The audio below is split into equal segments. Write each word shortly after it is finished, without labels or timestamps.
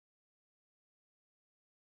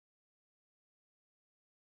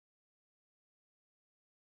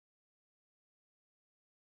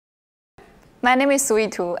My name is Sui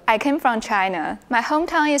Tu. I came from China. My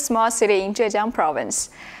hometown is a small city in Zhejiang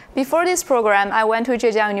province. Before this program, I went to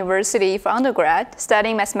Zhejiang University for undergrad,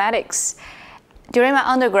 studying mathematics. During my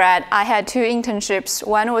undergrad, I had 2 internships.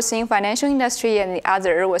 One was in financial industry and the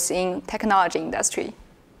other was in technology industry.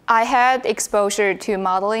 I had exposure to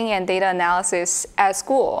modeling and data analysis at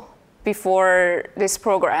school before this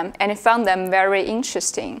program and found them very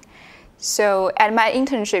interesting. So at my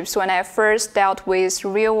internships, when I first dealt with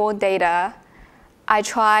real-world data, I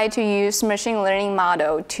tried to use machine learning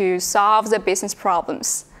model to solve the business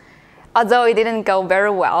problems. Although it didn't go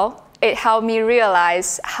very well, it helped me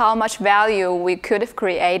realize how much value we could have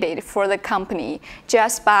created for the company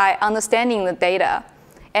just by understanding the data,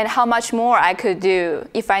 and how much more I could do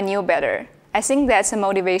if I knew better. I think that's a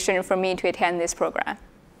motivation for me to attend this program.